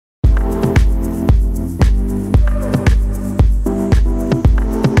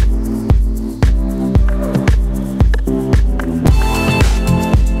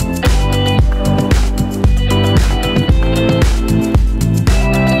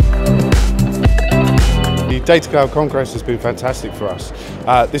Datacloud Congress has been fantastic for us.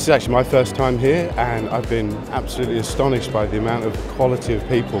 This is actually my first time here, and I've been absolutely astonished by the amount of quality of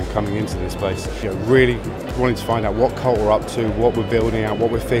people coming into this place. Really wanting to find out what cult we're up to, what we're building out,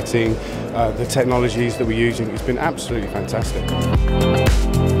 what we're fitting, the technologies that we're using. It's been absolutely fantastic.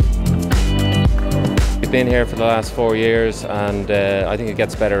 We've been here for the last 4 years, and I think it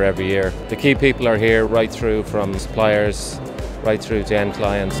gets better every year. The key people are here right through, from suppliers right through to end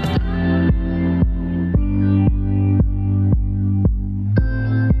clients.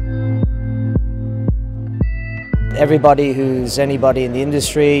 Everybody who's anybody in the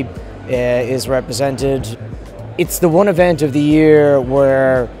industry is represented. It's the one event of the year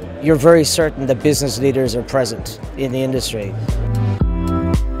where you're very certain that business leaders are present in the industry.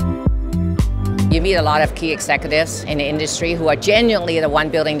 You meet a lot of key executives in the industry who are genuinely the one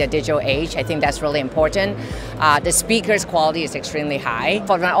building the digital age. I think that's really important. The speakers' quality is extremely high.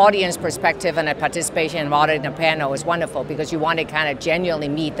 From an audience perspective and a participation involved in the panel is wonderful because you want to kind of genuinely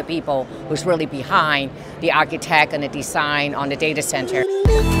meet the people who's really behind the architect and the design on the data center.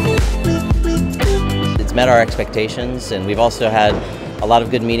 It's met our expectations, and we've also had a lot of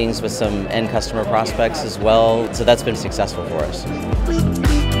good meetings with some end customer prospects as well, so that's been successful for us.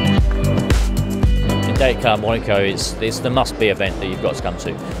 Datacloud Monaco is the must-be event that you've got to come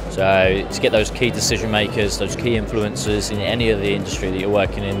to. So to get those key decision makers, those key influencers in any of the industry that you're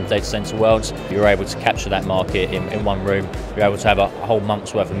working in, data center world, you're able to capture that market in one room. You're able to have a whole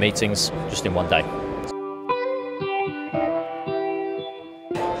month's worth of meetings just in one day.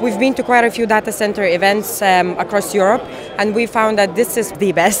 We've been to quite a few data center events across Europe, and we found that this is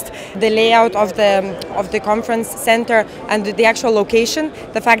the best. The layout of the conference center and the actual location,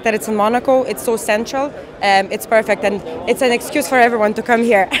 the fact that it's in Monaco, it's so central, it's perfect, and it's an excuse for everyone to come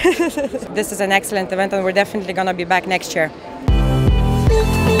here. This is an excellent event, and we're definitely going to be back next year.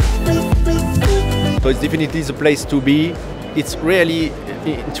 So it's definitely the place to be. It's really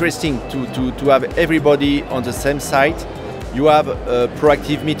interesting to have everybody on the same site. You have a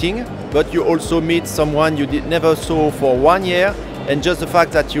proactive meeting, but you also meet someone you never saw for 1 year, and just the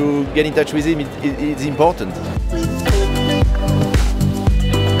fact that you get in touch with him is important.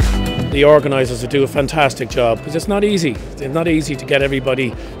 The organisers do a fantastic job because it's not easy. It's not easy to get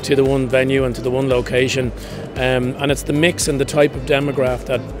everybody to the one venue and to the one location, and it's the mix and the type of demographic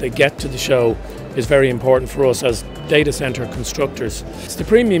that they get to the show is very important for us as data centre constructors. It's the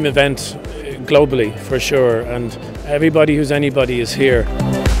premium event globally for sure, and everybody who's anybody is here.